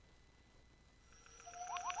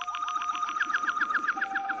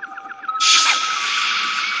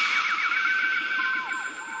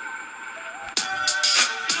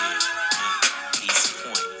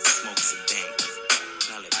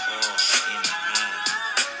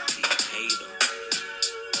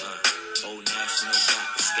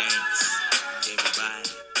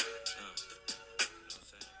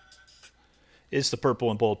It's the Purple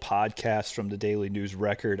and Bold podcast from the Daily News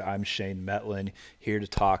Record. I'm Shane Metlin, here to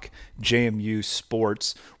talk JMU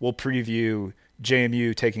sports. We'll preview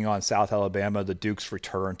JMU taking on South Alabama, the Duke's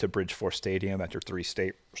return to Bridgeport Stadium after three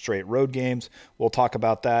straight road games. We'll talk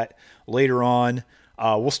about that later on.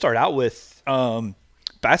 We'll start out with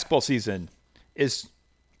basketball season is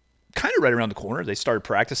kind of right around the corner. They started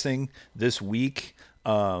practicing this week.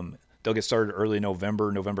 They'll get started early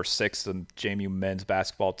November 6th. The JMU men's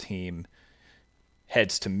basketball team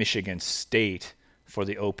heads to Michigan State for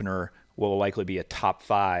the opener. Will likely be a top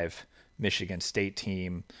 5 Michigan State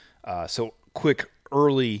team. So quick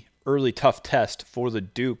early tough test for the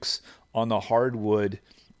Dukes on the hardwood,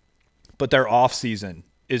 but their off season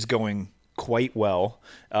is going quite well.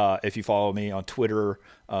 If you follow me on Twitter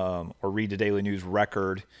or read the Daily News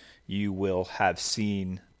Record, you will have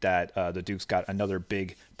seen that the Dukes got another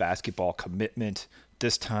big basketball commitment,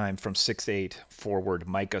 this time from 6'8" forward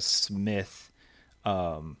Micah Smith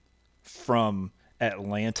from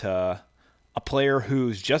Atlanta, a player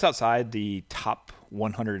who's just outside the top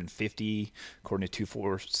 150 according to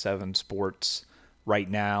 247 Sports right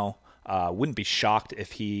now. Wouldn't be shocked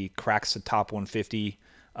if he cracks the top 150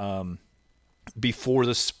 before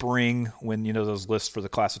the spring, when those lists for the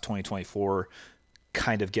class of 2024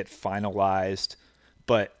 kind of get finalized.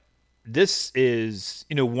 But this is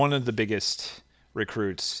one of the biggest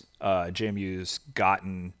recruits JMU's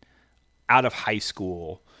gotten out of high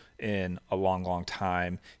school in a long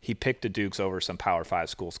time. He picked the Dukes over some Power 5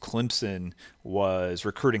 schools. Clemson was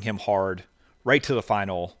recruiting him hard right to the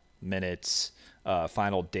final minutes,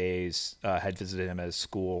 final days, had visited him at his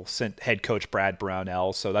school, sent head coach Brad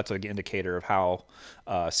Brownell. So that's an indicator of how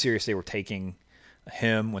serious they were taking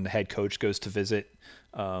him when the head coach goes to visit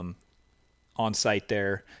on site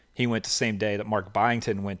there. He went the same day that Mark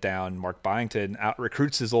Byington went down. Mark Byington out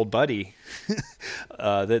recruits his old buddy.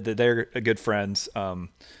 They're good friends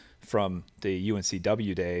from the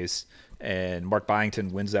UNCW days. And Mark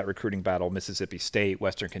Byington wins that recruiting battle. Mississippi State,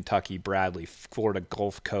 Western Kentucky, Bradley, Florida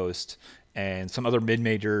Gulf Coast, and some other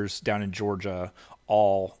mid-majors down in Georgia,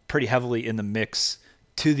 all pretty heavily in the mix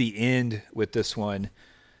to the end with this one.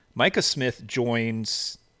 Micah Smith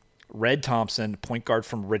joins Red Thompson, point guard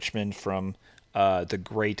from Richmond, from the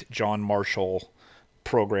great John Marshall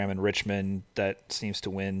program in Richmond that seems to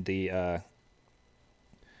win the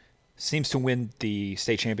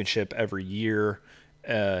state championship every year.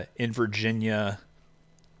 In Virginia,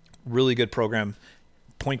 really good program.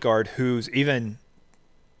 Point guard who's, even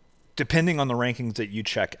depending on the rankings that you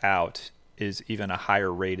check out, is even a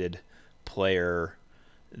higher rated player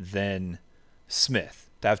than Smith.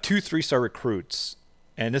 They have 2 3-star recruits.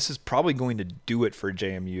 And this is probably going to do it for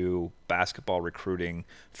JMU basketball recruiting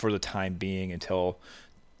for the time being until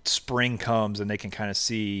spring comes and they can kind of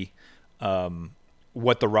see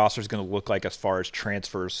what the roster is going to look like as far as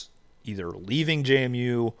transfers either leaving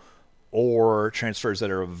JMU or transfers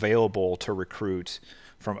that are available to recruit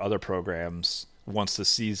from other programs once the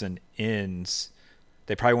season ends.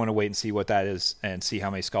 They probably want to wait and see what that is and see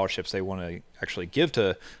how many scholarships they want to actually give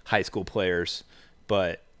to high school players.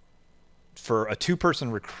 But for a 2-person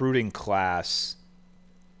recruiting class,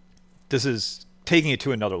 this is taking it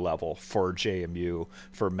to another level for JMU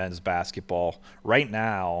for men's basketball. Right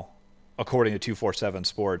now, according to 247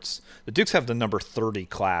 Sports, the Dukes have the number 30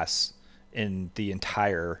 class in the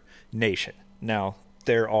entire nation. Now,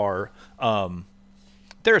 there are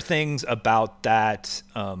things about that,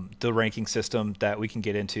 the ranking system, that we can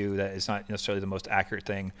get into that is not necessarily the most accurate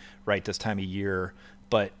thing right this time of year.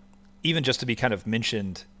 But even just to be kind of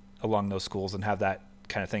mentioned along those schools and have that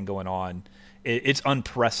kind of thing going on, it's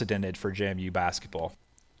unprecedented for JMU basketball.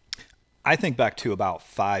 I think back to about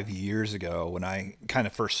 5 years ago when I kind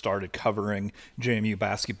of first started covering JMU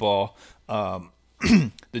basketball.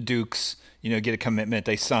 The Dukes, get a commitment.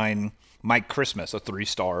 They sign Mike Christmas, a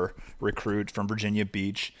 3-star recruit from Virginia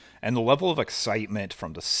Beach, and the level of excitement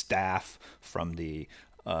from the staff, from the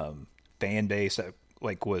fan base that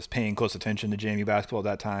was paying close attention to JMU basketball at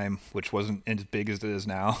that time, which wasn't as big as it is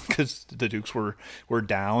now because the Dukes were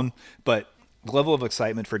down. But the level of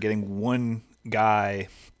excitement for getting one guy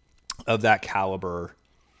of that caliber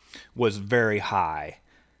was very high.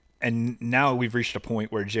 And now we've reached a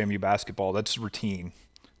point where JMU basketball, that's routine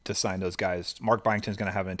to sign those guys. Mark Byington's going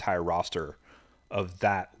to have an entire roster of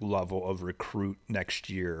that level of recruit next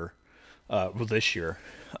year, this year,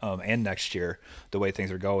 and next year, the way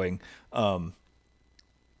things are going.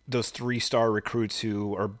 Those 3-star recruits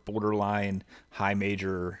who are borderline high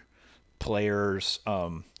major players,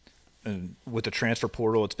 and with the transfer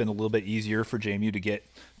portal, it's been a little bit easier for JMU to get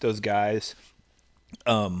those guys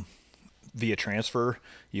via transfer.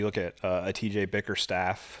 You look at a TJ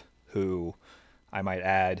Bickerstaff who I might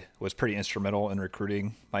add, was pretty instrumental in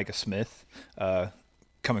recruiting Micah Smith,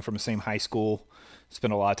 coming from the same high school.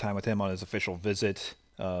 Spent a lot of time with him on his official visit.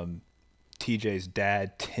 TJ's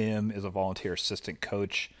dad, Tim, is a volunteer assistant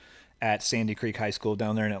coach at Sandy Creek High School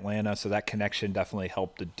down there in Atlanta, so that connection definitely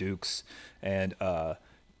helped the Dukes. And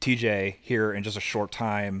TJ here in just a short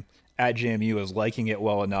time at JMU is liking it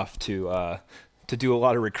well enough to do a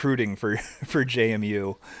lot of recruiting for for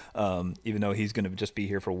JMU, even though he's going to just be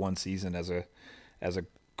here for one season as a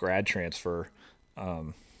grad transfer.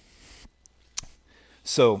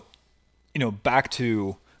 So, back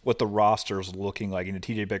to what the roster's looking like.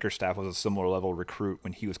 TJ Bickerstaff was a similar level recruit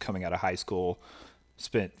when he was coming out of high school.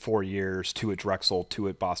 Spent 4 years, 2 at Drexel, 2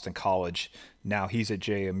 at Boston College. Now he's at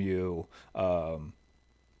JMU.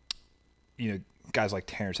 Guys like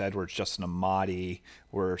Terrence Edwards, Justin Amati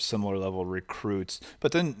were similar level recruits.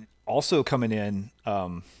 But then also coming in,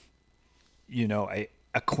 a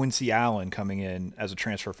Quincy Allen coming in as a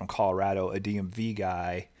transfer from Colorado, a DMV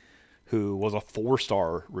guy who was a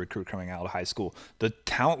 4-star recruit coming out of high school. The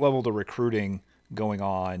talent level to recruiting going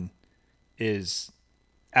on is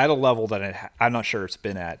at a level that I'm not sure it's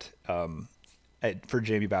been at for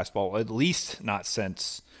JMU basketball, at least not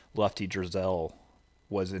since Lefty Drizel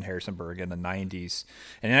was in Harrisonburg in the 90s.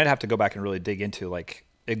 And I'd have to go back and really dig into like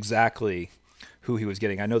exactly who he was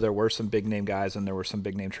getting. I know there were some big name guys and there were some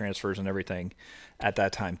big name transfers and everything at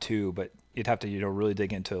that time too, but you'd have to really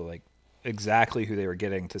dig into like exactly who they were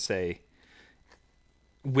getting to say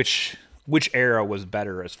which era was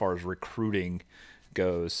better as far as recruiting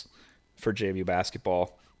goes for JMU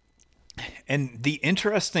basketball. And the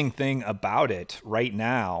interesting thing about it right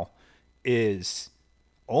now is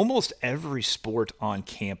almost every sport on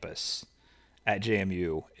campus at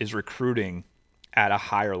JMU is recruiting at a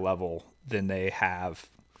higher level than they have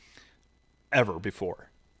ever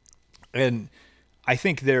before. And I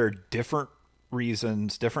think there are different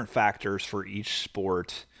reasons, different factors for each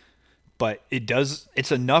sport, but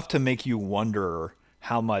it's enough to make you wonder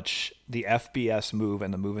how much the FBS move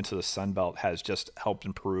and the move into the Sun Belt has just helped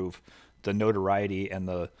improve the notoriety and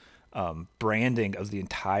the branding of the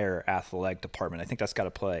entire athletic department. I think that's got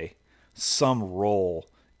to play some role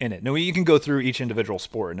in it. Now, you can go through each individual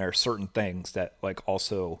sport, and there are certain things that like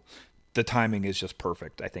also the timing is just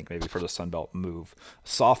perfect, I think, maybe for the Sun Belt move.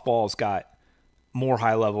 Softball's got more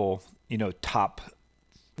high level, top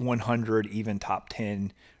 100, even top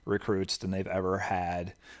 10 recruits than they've ever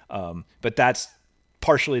had. But that's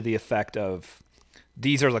partially the effect of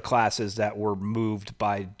these are the classes that were moved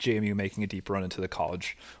by JMU making a deep run into the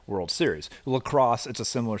College World Series. Lacrosse, it's a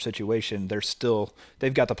similar situation.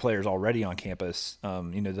 They've got the players already on campus,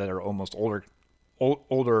 that are almost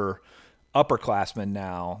older upperclassmen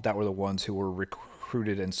now that were the ones who were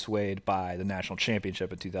recruited and swayed by the national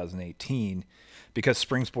championship in 2018, because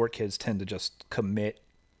spring sport kids tend to just commit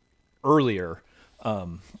earlier. A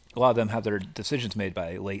lot of them have their decisions made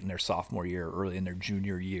by late in their sophomore year, early in their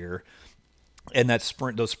junior year. And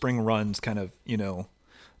those spring runs kind of,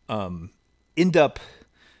 end up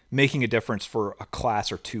making a difference for a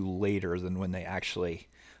class or two later than when they actually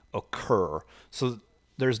occur. So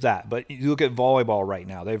there's that. But you look at volleyball right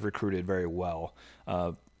now, they've recruited very well.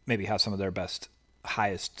 Maybe have some of their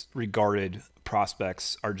highest regarded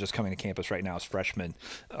prospects are just coming to campus right now as freshmen.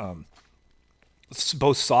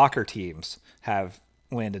 Both soccer teams have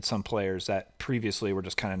landed some players that previously were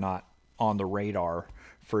just kind of not on the radar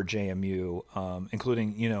for JMU,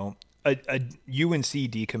 including, a UNC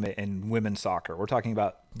decommit in women's soccer. We're talking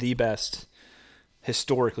about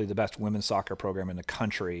historically the best women's soccer program in the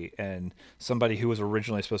country, and somebody who was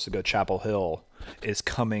originally supposed to go Chapel Hill is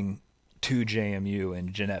coming to JMU,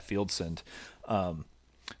 and Jeanette Fieldson.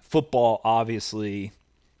 Football, obviously,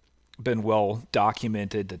 been well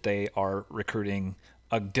documented that they are recruiting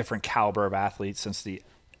a different caliber of athletes since the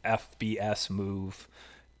FBS move,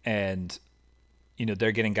 and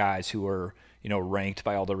they're getting guys who are ranked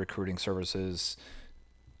by all the recruiting services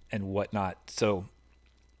and whatnot. So,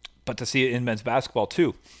 but to see it in men's basketball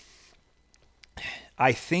too,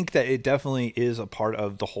 I think that it definitely is a part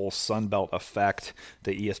of the whole Sun Belt effect,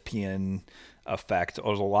 the ESPN effect.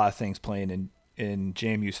 There's a lot of things playing in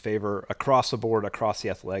JMU's favor across the board, across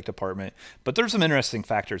the athletic department. But there's some interesting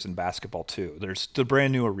factors in basketball too. There's the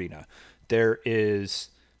brand new arena. There is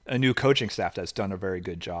a new coaching staff that's done a very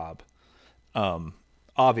good job.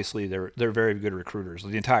 Obviously, they're very good recruiters.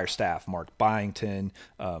 The entire staff, Mark Byington,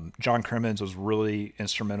 John Crimmins was really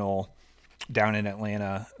instrumental down in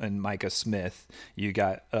Atlanta, and Micah Smith. You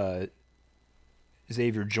got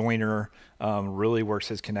Xavier Joyner, really works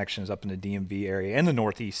his connections up in the DMV area and the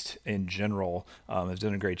Northeast in general. Has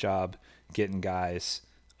done a great job getting guys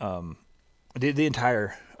the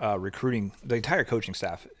entire the entire coaching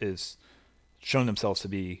staff is shown themselves to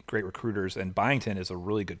be great recruiters, and Byington is a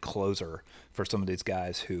really good closer for some of these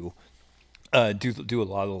guys who do a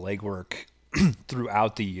lot of the legwork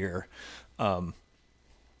throughout the year.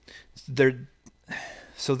 They're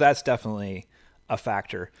So that's definitely a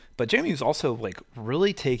factor. But JMU's also like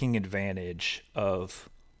really taking advantage of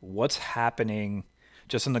what's happening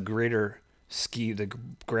just in the the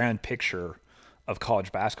grand picture of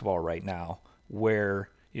college basketball right now, where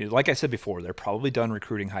like I said before, they're probably done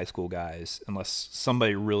recruiting high school guys unless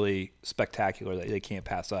somebody really spectacular that they can't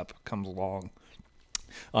pass up comes along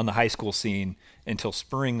on the high school scene. Until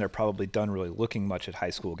spring, they're probably done really looking much at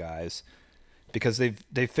high school guys because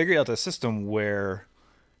they've figured out the system where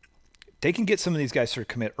they can get some of these guys to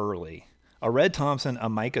commit early. A Red Thompson, a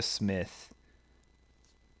Micah Smith,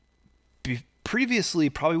 previously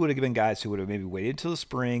probably would have been guys who would have maybe waited till the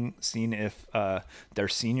spring, seen if their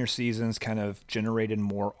senior seasons kind of generated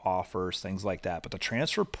more offers, things like that. But the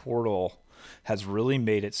transfer portal has really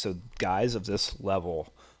made it so guys of this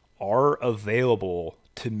level are available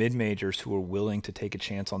to mid-majors who are willing to take a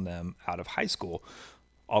chance on them out of high school.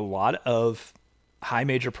 A lot of high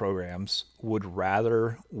major programs would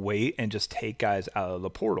rather wait and just take guys out of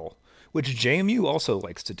the portal, which JMU also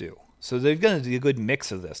likes to do. So they've done a good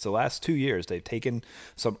mix of this. The last 2 years, they've taken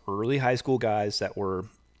some early high school guys that were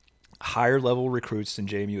higher level recruits than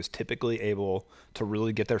JMU is typically able to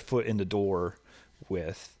really get their foot in the door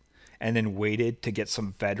with, and then waited to get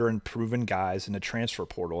some veteran proven guys in the transfer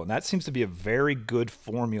portal. And that seems to be a very good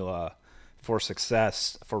formula for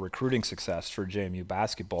success, for recruiting success for JMU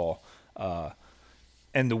basketball.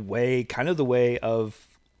 And the way of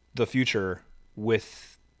the future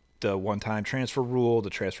with the one-time transfer rule, the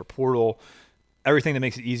transfer portal, everything that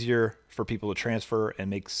makes it easier for people to transfer and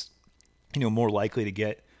makes more likely to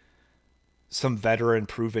get some veteran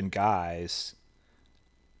proven guys.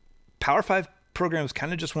 Power 5 programs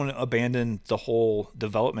kind of just want to abandon the whole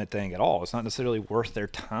development thing at all. It's not necessarily worth their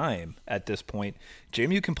time at this point.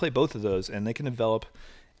 JMU can play both of those and they can develop,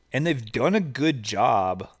 and they've done a good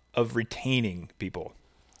job of retaining people.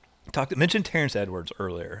 Mentioned Terrence Edwards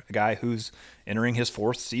earlier, a guy who's entering his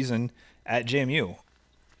 4th season at JMU.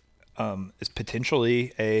 Is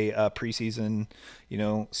potentially a preseason,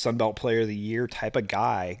 Sunbelt Player of the Year type of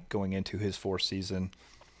guy going into his 4th season.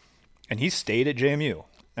 And he stayed at JMU.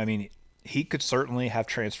 I mean, he could certainly have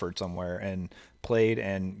transferred somewhere and played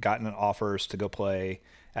and gotten offers to go play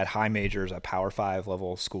at high majors at Power 5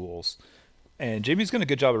 level schools. And JMU's done a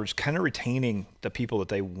good job of just kind of retaining the people that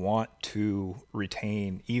they want to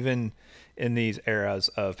retain, even in these eras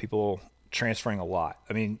of people transferring a lot.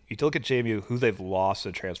 I mean, you look at JMU, who they've lost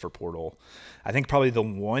the transfer portal. I think probably the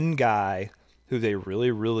one guy who they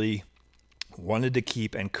really, really wanted to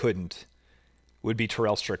keep and couldn't would be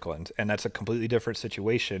Terrell Strickland. And that's a completely different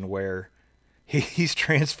situation where he's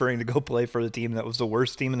transferring to go play for the team that was the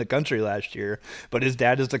worst team in the country last year, but his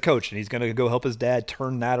dad is the coach, and he's going to go help his dad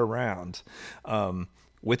turn that around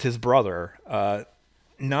with his brother.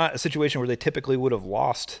 Not a situation where they typically would have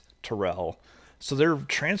lost Terrell. So their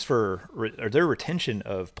their retention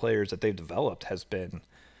of players that they've developed has been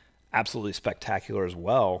absolutely spectacular as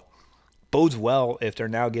well. Bodes well if they're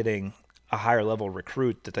now getting a higher level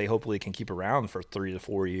recruit that they hopefully can keep around for 3 to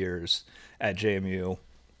 4 years at JMU.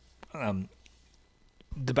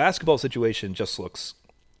 The basketball situation just looks,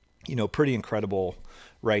 pretty incredible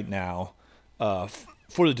right now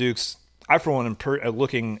for the Dukes. I, for one, am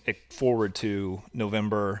looking forward to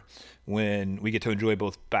November when we get to enjoy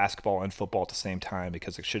both basketball and football at the same time,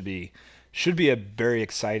 because it should be a very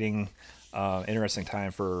exciting, interesting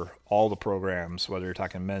time for all the programs, whether you're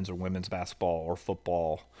talking men's or women's basketball or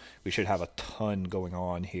football. We should have a ton going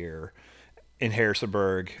on here in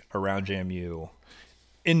Harrisonburg around JMU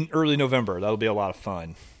in early November. That'll be a lot of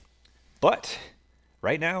fun. But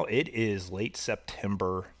right now it is late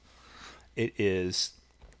September. It is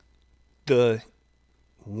the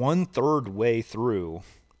 1/3 way through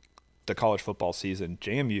the college football season.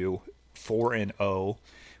 JMU 4-0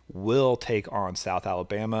 will take on South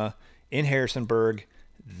Alabama in Harrisonburg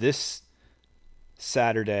this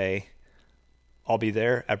Saturday. I'll be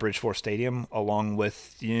there at Bridgeforth Stadium along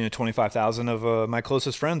with 25,000 of my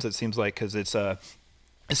closest friends, it seems like, because it's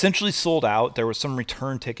essentially sold out. There was some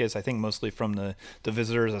return tickets, I think mostly from the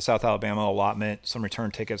visitors at South Alabama allotment, some return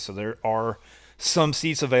tickets. So there are some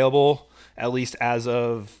seats available, at least as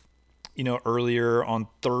of earlier on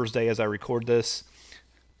Thursday as I record this,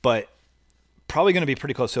 but probably going to be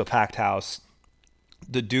pretty close to a packed house.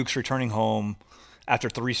 The Dukes returning home after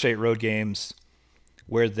 3 straight road games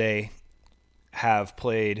where they have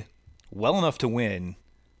played well enough to win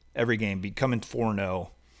every game, becoming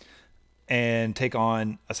 4-0. and take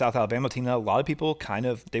on a South Alabama team that a lot of people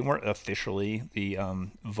they weren't officially the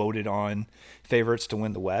voted on favorites to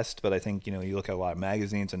win the West, but I think you look at a lot of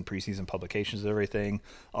magazines and preseason publications and everything.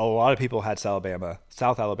 A lot of people had South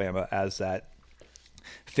Alabama as that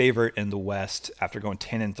favorite in the West after going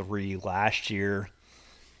 10-3 last year,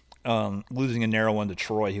 losing a narrow one to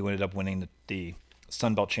Troy, who ended up winning the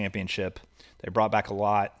Sun Belt Championship. They brought back a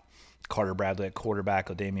lot. Carter Bradley at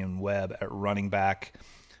quarterback, Damian Webb at running back.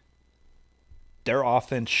 Their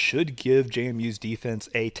offense should give JMU's defense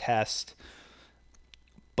a test,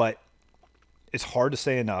 but it's hard to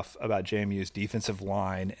say enough about JMU's defensive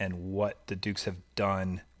line and what the Dukes have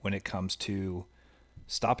done when it comes to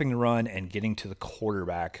stopping the run and getting to the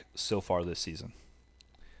quarterback so far this season.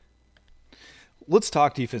 Let's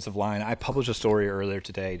talk defensive line. I published a story earlier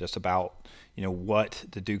today just about what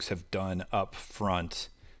the Dukes have done up front,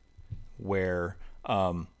 where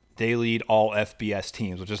they lead all FBS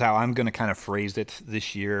teams, which is how I'm going to kind of phrase it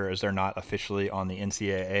this year, as they're not officially on the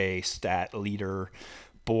NCAA stat leader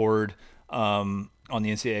board on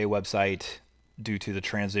the NCAA website due to the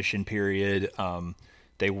transition period.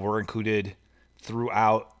 They were included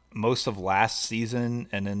throughout most of last season,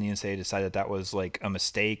 and then the NCAA decided that was like a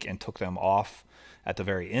mistake and took them off at the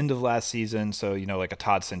very end of last season. So, like a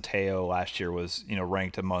Todd Centeio last year was,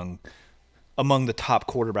 ranked among the top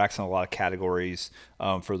quarterbacks in a lot of categories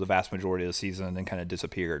for the vast majority of the season, and then kind of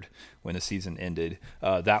disappeared when the season ended.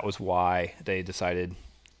 That was why they decided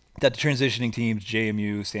that the transitioning teams,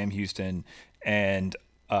 JMU, Sam Houston, and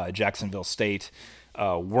Jacksonville State,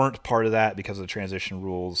 weren't part of that because of the transition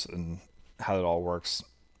rules and how it all works.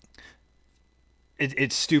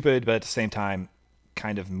 It's stupid, but at the same time,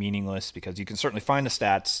 kind of meaningless, because you can certainly find the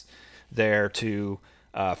stats there to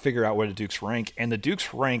figure out where the Dukes rank. And the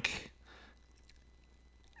Dukes rank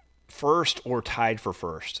first or tied for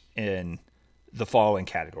first in the following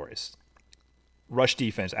categories: rush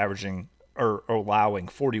defense, averaging or allowing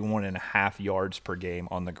 41.5 yards per game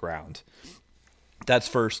on the ground. That's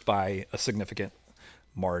first by a significant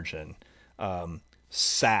margin.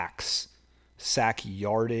 Sacks, sack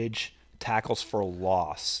yardage, tackles for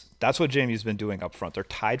loss. That's what JMU's been doing up front. They're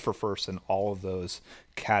tied for first in all of those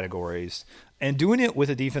categories, and doing it with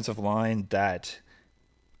a defensive line that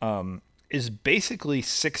is basically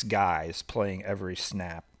 6 guys playing every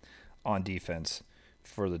snap on defense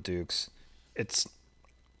for the Dukes. It's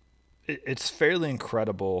fairly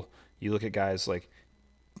incredible. You look at guys like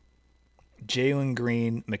Jalen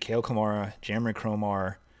Green, Mikhail Kamara, Jamari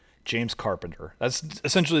Cromar, James Carpenter. That's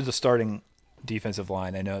essentially the starting defensive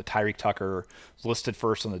line. I know Tyreek Tucker is listed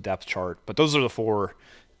first on the depth chart, but those are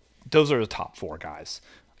the top 4 guys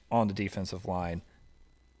on the defensive line.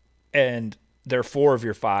 And they're 4 of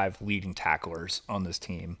your 5 leading tacklers on this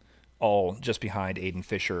team, all just behind Aiden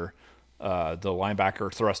Fisher, the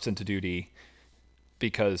linebacker thrust into duty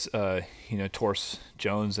because Torres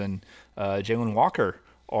Jones and Jalen Walker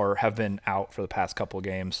have been out for the past couple of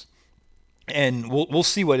games. And we'll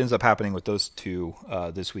see what ends up happening with those two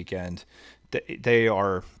this weekend. They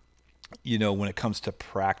are, when it comes to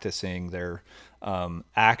practicing, they're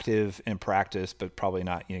active in practice, but probably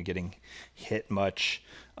not, getting hit much.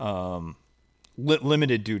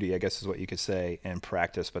 Limited duty, I guess is what you could say, in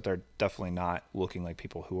practice, but they're definitely not looking like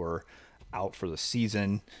people who are out for the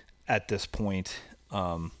season at this point.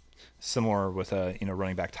 Similar with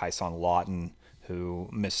running back Tyson Lawton, who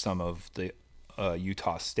missed some of the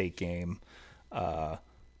Utah State game. But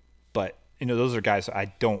those are guys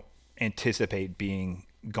I don't anticipate being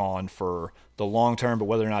gone for the long term, but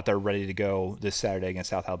whether or not they're ready to go this Saturday against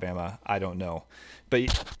South Alabama, I don't know.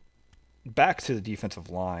 But back to the defensive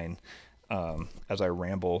line, as I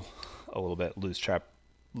ramble a little bit,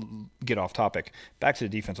 get off topic, back to the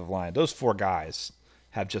defensive line. Those 4 guys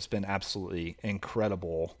have just been absolutely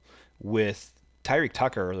incredible, with Tyreek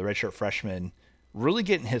Tucker, the redshirt freshman, really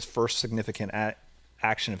getting his first significant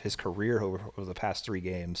action of his career over the past 3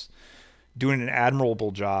 games, doing an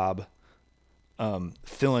admirable job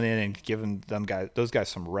filling in and giving those guys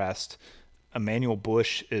some rest. Emmanuel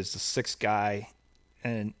Bush is the 6th guy,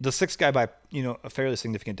 and the 6th guy by a fairly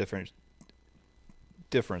significant difference.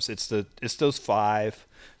 It's those 5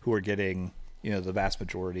 who are getting the vast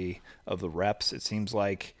majority of the reps. It seems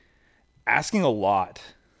like asking a lot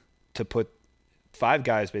to put 5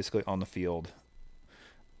 guys basically on the field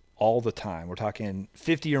all the time. We're talking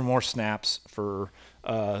 50 or more snaps for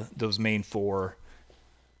those main 4.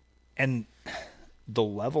 And the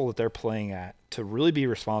level that they're playing at to really be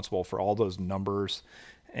responsible for all those numbers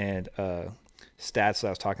and stats that I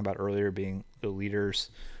was talking about earlier, being the leaders,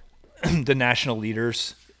 the national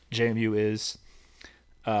leaders JMU is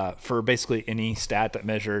for basically any stat that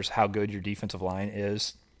measures how good your defensive line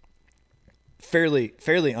is.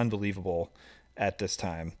 fairly unbelievable at this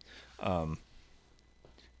time. Um,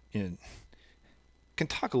 you know, can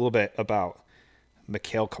talk a little bit about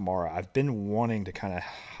Mikhail Kamara. I've been wanting to kind of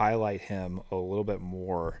highlight him a little bit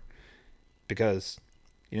more because,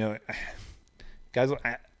 you know, guys,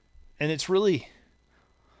 and it's really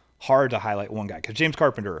hard to highlight one guy because James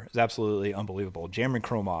Carpenter is absolutely unbelievable. Cameron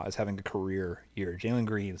Cromah is having a career year. Jalen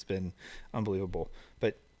Green has been unbelievable.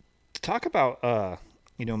 But to talk about,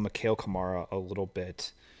 Mikhail Kamara a little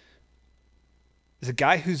bit, is a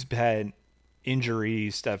guy who's had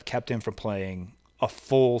injuries that have kept him from playing a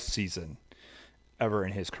full season ever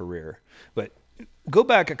in his career. But go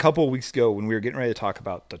back a couple of weeks ago when we were getting ready to talk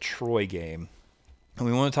about the Troy game, and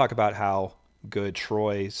we want to talk about how good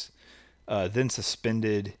Troy's then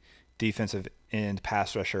suspended defensive end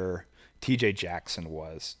pass rusher TJ Jackson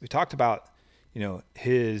was. We talked about,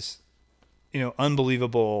 his,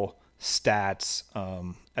 unbelievable stats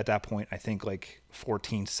at that point. I think like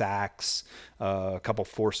 14 sacks, a couple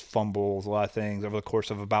forced fumbles, a lot of things over the course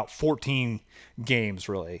of about 14 games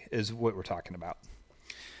really is what we're talking about.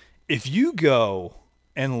 If you go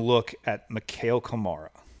and look at Mikhail Kamara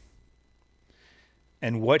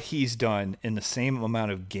and what he's done in the same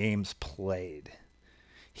amount of games played,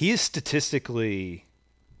 he is statistically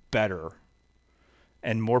better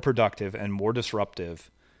and more productive and more disruptive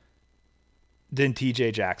than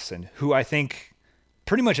TJ Jackson, who I think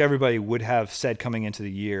pretty much everybody would have said coming into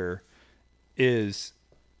the year was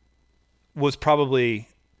probably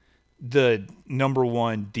the number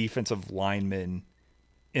one defensive lineman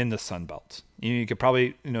in the Sun Belt. You could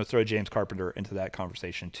probably throw James Carpenter into that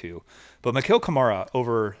conversation too. But Mikhail Kamara,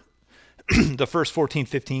 over the first 14,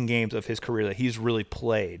 15 games of his career that he's really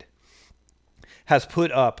played, has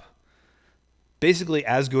put up basically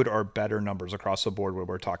as good or better numbers across the board, where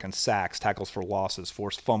we're talking sacks, tackles for losses,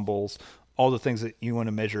 forced fumbles, all the things that you want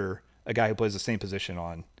to measure a guy who plays the same position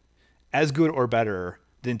on, as good or better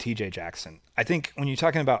than TJ Jackson. I think when you're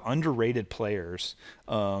talking about underrated players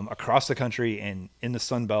across the country and in the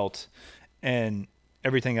Sun Belt and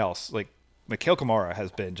everything else, like Mikhail Kamara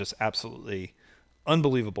has been just absolutely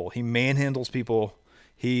unbelievable. He manhandles people.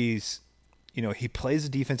 He's, he plays a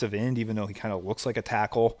defensive end, even though he kind of looks like a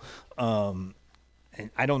tackle. And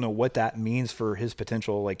I don't know what that means for his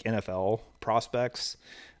potential like NFL prospects.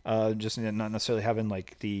 Just not necessarily having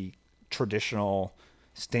like the traditional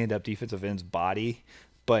stand-up defensive end's body,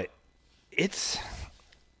 but it's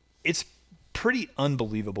pretty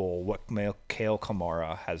unbelievable what Mikhail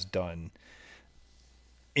Kamara has done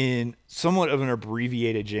in somewhat of an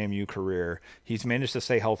abbreviated JMU career. He's managed to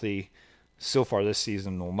stay healthy so far this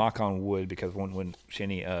season. We'll knock on wood, because wouldn't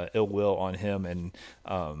any ill will on him, and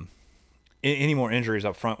any more injuries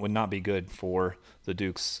up front would not be good for the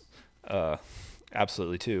Dukes.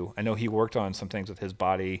 Absolutely too. I know he worked on some things with his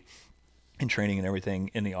body and training and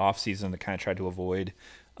everything in the off season to kind of try to avoid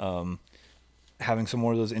having some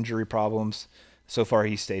more of those injury problems. So far,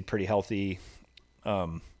 he stayed pretty healthy,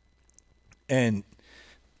 and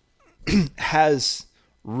has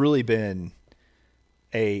really been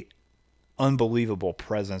a unbelievable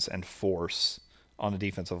presence and force on the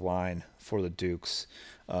defensive line for the Dukes.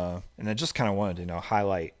 And I just kind of wanted to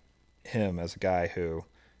highlight him as a guy who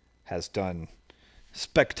has done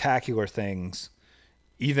spectacular things,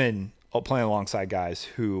 even playing alongside guys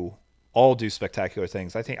who all do spectacular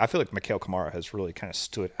things. I feel like Mikhail Kamara has really kind of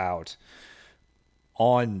stood out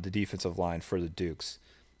on the defensive line for the Dukes.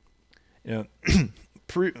 To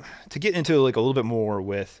get into like a little bit more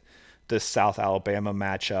with the South Alabama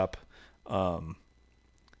matchup,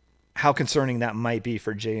 how concerning that might be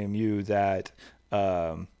for JMU that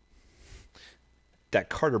that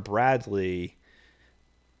Carter Bradley,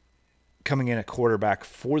 coming in at quarterback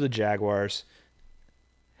for the Jaguars,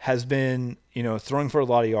 has been, throwing for a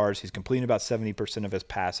lot of yards. He's completing about 70% of his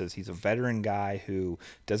passes. He's a veteran guy who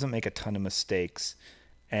doesn't make a ton of mistakes.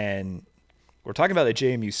 And we're talking about a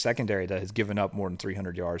JMU secondary that has given up more than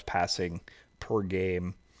 300 yards passing per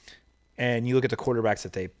game. And you look at the quarterbacks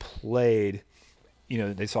that they played,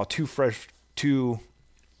 they saw two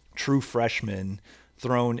true freshmen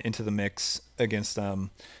thrown into the mix against them.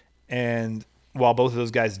 And while both of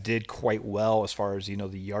those guys did quite well as far as,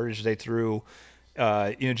 the yardage they threw,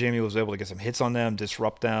 Jamie was able to get some hits on them,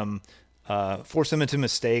 disrupt them, force them into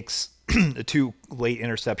mistakes. The two late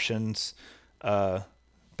interceptions by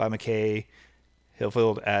McKay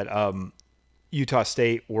Hillfield at Utah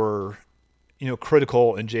State were,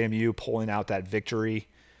 critical in JMU pulling out that victory.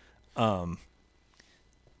 When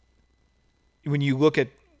you look at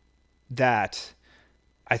that,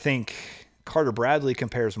 I think Carter Bradley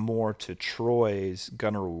compares more to Troy's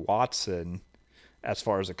Gunnar Watson as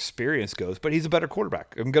far as experience goes, but he's a better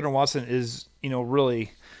quarterback. And Gunnar Watson is,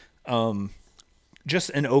 really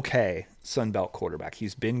just an okay Sun Belt quarterback.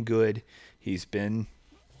 He's been good. He's been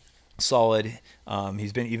solid.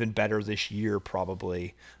 He's been even better this year,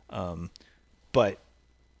 probably. But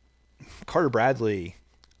Carter Bradley,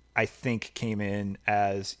 I think, came in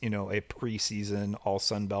as, a preseason all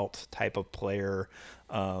Sun Belt type of player.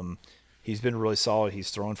 He's been really solid.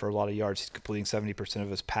 He's thrown for a lot of yards. He's completing 70%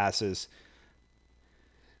 of his passes.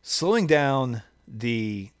 Slowing down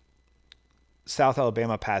the South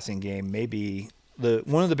Alabama passing game may be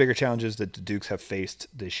one of the bigger challenges that the Dukes have faced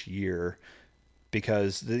this year,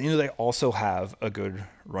 because they also have a good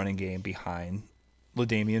running game behind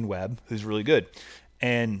LaDamian Webb, who's really good.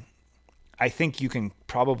 And I think you can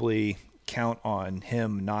probably count on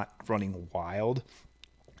him not running wild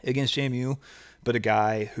against JMU, but a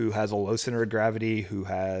guy who has a low center of gravity, who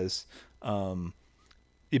has the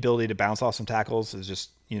ability to bounce off some tackles, is just,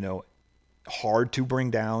 hard to bring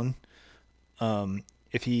down.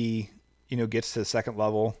 If he, gets to the second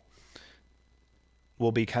level,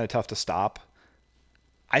 will be kind of tough to stop.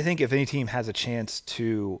 I think if any team has a chance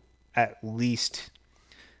to at least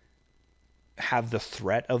have the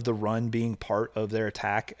threat of the run being part of their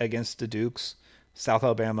attack against the Dukes, South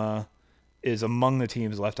Alabama is among the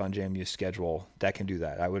teams left on JMU's schedule that can do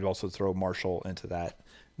that. I would also throw Marshall into that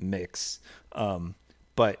mix.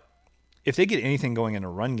 But if they get anything going in a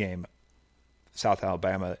run game, South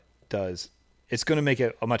Alabama does, it's going to make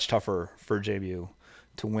it much tougher for JMU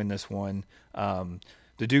to win this one.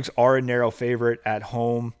 The Dukes are a narrow favorite at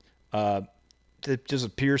home. It just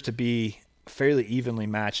appears to be fairly evenly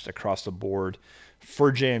matched across the board.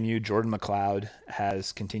 For JMU, Jordan McLeod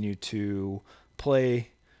has continued to play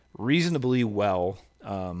reasonably well,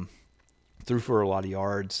 threw for a lot of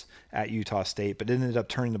yards at Utah State, but ended up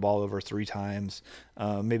turning the ball over 3 times.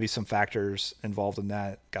 Maybe some factors involved in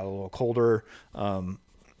that. Got a little colder.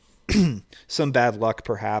 Some bad luck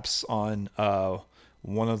perhaps on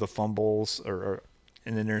one of the fumbles or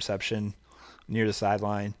an interception near the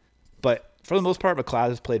sideline. But for the most part, McLeod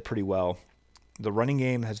has played pretty well. The running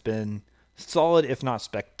game has been solid, if not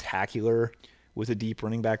spectacular, with a deep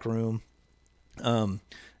running back room. I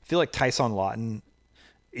feel like Tyson Lawton,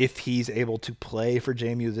 if he's able to play for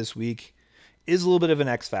JMU this week, is a little bit of an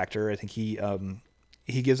X factor. I think he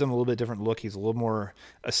gives them a little bit different look. He's a little more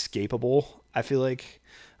escapable, I feel like,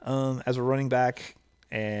 as a running back.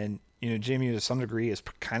 And, JMU to some degree is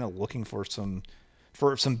kind of looking for some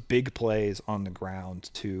big plays on the ground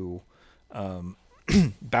to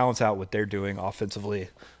balance out what they're doing offensively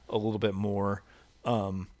a little bit more.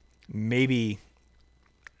 Maybe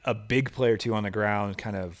a big play or two on the ground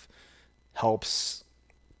kind of helps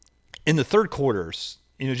in the third quarters.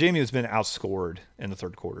 JMU has been outscored in the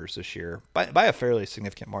third quarters this year by a fairly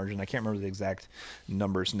significant margin. I can't remember the exact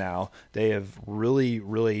numbers now. They have really,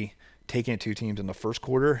 really taken it to teams in the first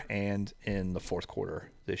quarter and in the fourth quarter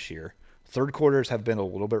this year. Third quarters have been a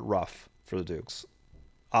little bit rough for the Dukes.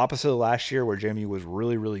 Opposite of last year, where JMU was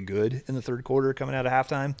really, really good in the third quarter coming out of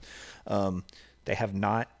halftime. They have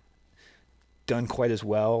not done quite as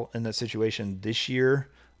well in that situation this year.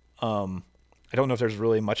 I don't know if there's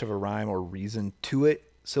really much of a rhyme or reason to it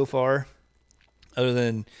so far, other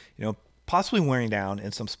than, possibly wearing down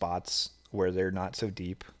in some spots where they're not so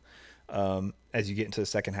deep as you get into the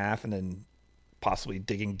second half, and then possibly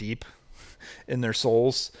digging deep in their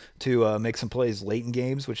souls to make some plays late in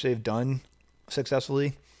games, which they've done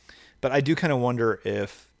successfully. But I do kind of wonder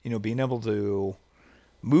if, being able to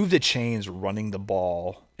move the chains running the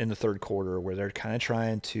ball in the third quarter, where they're kind of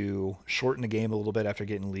trying to shorten the game a little bit after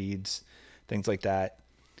getting leads, things like that.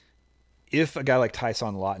 If a guy like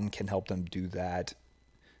Tyson Lawton can help them do that,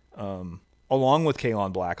 along with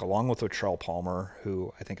Kaylon Black, along with Latrell Palmer,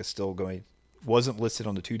 who I think is still wasn't listed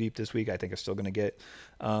on the 2 deep this week, I think is still going to get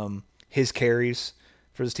his carries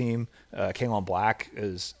for this team. Kaylon Black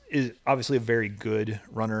is obviously a very good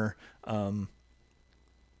runner,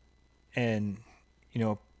 and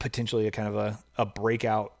potentially a kind of a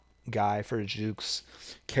breakout guy for the Dukes,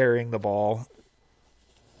 carrying the ball.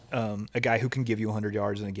 A guy who can give you 100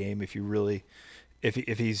 yards in a game if he's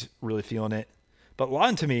really feeling it. But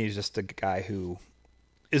Lawton, to me, is just a guy who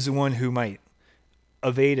is the one who might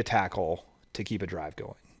evade a tackle to keep a drive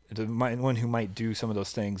going. The one who might do some of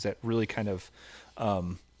those things that really kind of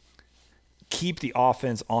keep the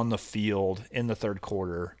offense on the field in the third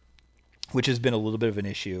quarter, which has been a little bit of an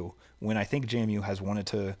issue when I think JMU has wanted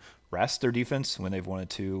to rest their defense, when they've wanted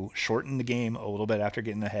to shorten the game a little bit after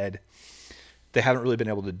getting ahead. They haven't really been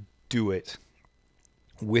able to do it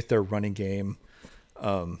with their running game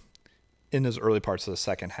in those early parts of the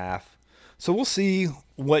second half. So we'll see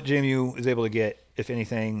what JMU is able to get, if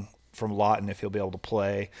anything, from Lawton, if he'll be able to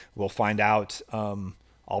play. We'll find out.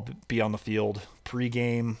 I'll be on the field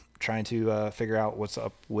pregame trying to figure out what's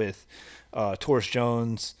up with Torres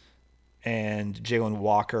Jones and Jalen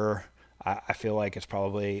Walker. I feel like it's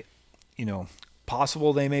probably,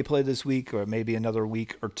 possible they may play this week or maybe another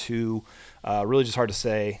week or two. Really just hard to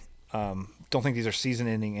say. Don't think these are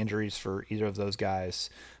season-ending injuries for either of those guys,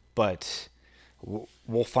 but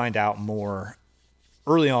we'll find out more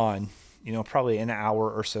early on. Probably an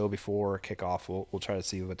hour or so before kickoff. We'll try to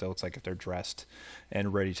see what that looks like if they're dressed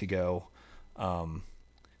and ready to go.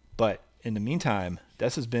 But in the meantime,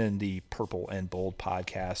 this has been the Purple and Bold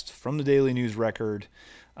podcast from the Daily News Record.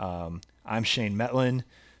 I'm Shane Metlin,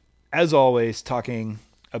 as always, talking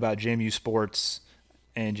about JMU sports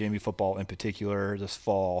and JMU football in particular this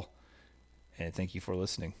fall. And thank you for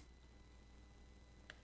listening.